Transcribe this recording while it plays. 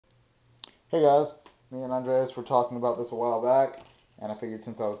Hey guys, me and Andres were talking about this a while back, and I figured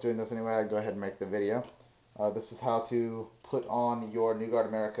since I was doing this anyway, I'd go ahead and make the video. This is how to put on your New Guard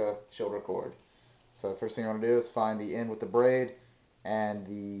America shoulder cord. So first thing you want to do is find the end with the braid and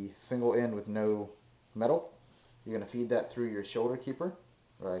the single end with no metal. You're going to feed that through your shoulder keeper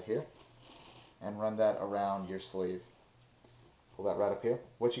right here and run that around your sleeve. Pull that right up here.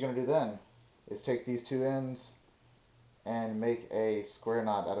 What you're going to do then is take these two ends and make a square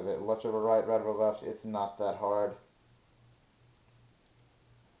knot out of it. Left over right, right over left. It's not that hard.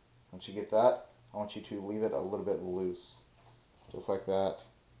 Once you get that, I want you to leave it a little bit loose, just like that.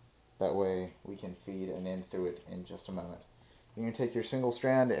 That way we can feed an end through it in just a moment. You're going to take your single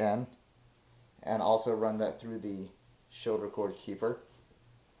strand end and also run that through the shoulder cord keeper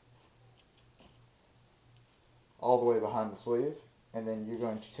all the way behind the sleeve, and then you're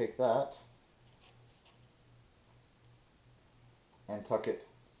going to take that and tuck it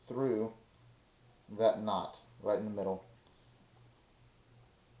through that knot right in the middle.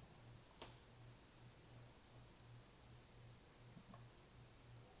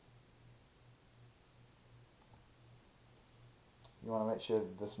 You want to make sure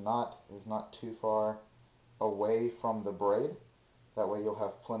that this knot is not too far away from the braid. That way you'll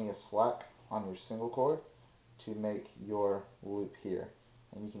have plenty of slack on your single cord to make your loop here.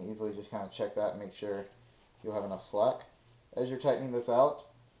 And you can easily just kind of check that and make sure you'll have enough slack. As you're tightening this out,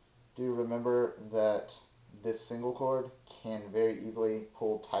 do remember that this single cord can very easily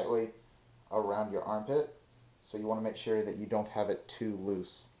pull tightly around your armpit. So you want to make sure that you don't have it too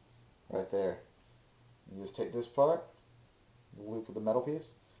loose right there. You just take this part, the loop of the metal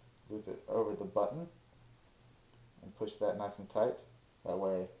piece, loop it over the button, and push that nice and tight. That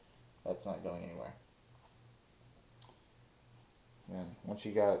way that's not going anywhere. And once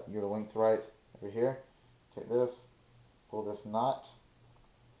you got your length right over here, take this, pull this knot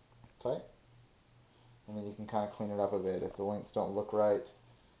tight, and then you can kind of clean it up a bit. If the lengths don't look right,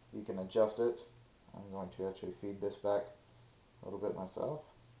 you can adjust it. I'm going to actually feed this back a little bit myself.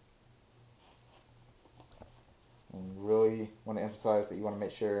 And you really want to emphasize that you want to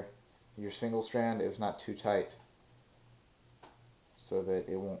make sure your single strand is not too tight so that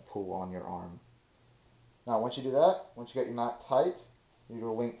it won't pull on your arm. Now once you do that, once you got your knot tight,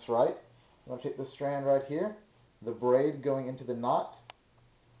 your length's right, you want to take this strand right here, the braid going into the knot,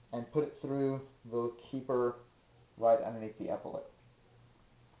 and put it through the keeper right underneath the epaulet.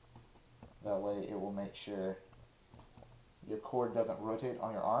 That way it will make sure your cord doesn't rotate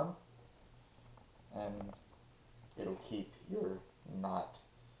on your arm, and it'll keep your knot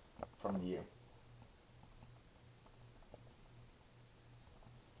from view.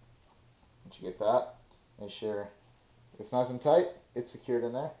 Once you get that, make sure it's nice and tight, it's secured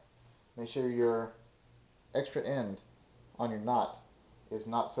in there. Make sure your extra end on your knot is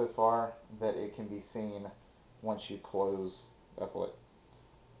not so far that it can be seen once you close the epaulet.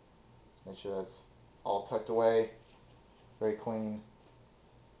 Just make sure that's all tucked away, very clean,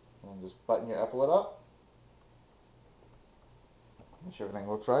 and just button your epaulet up. Make sure everything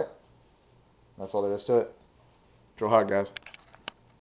looks right. That's all there is to it. Drill hard, guys.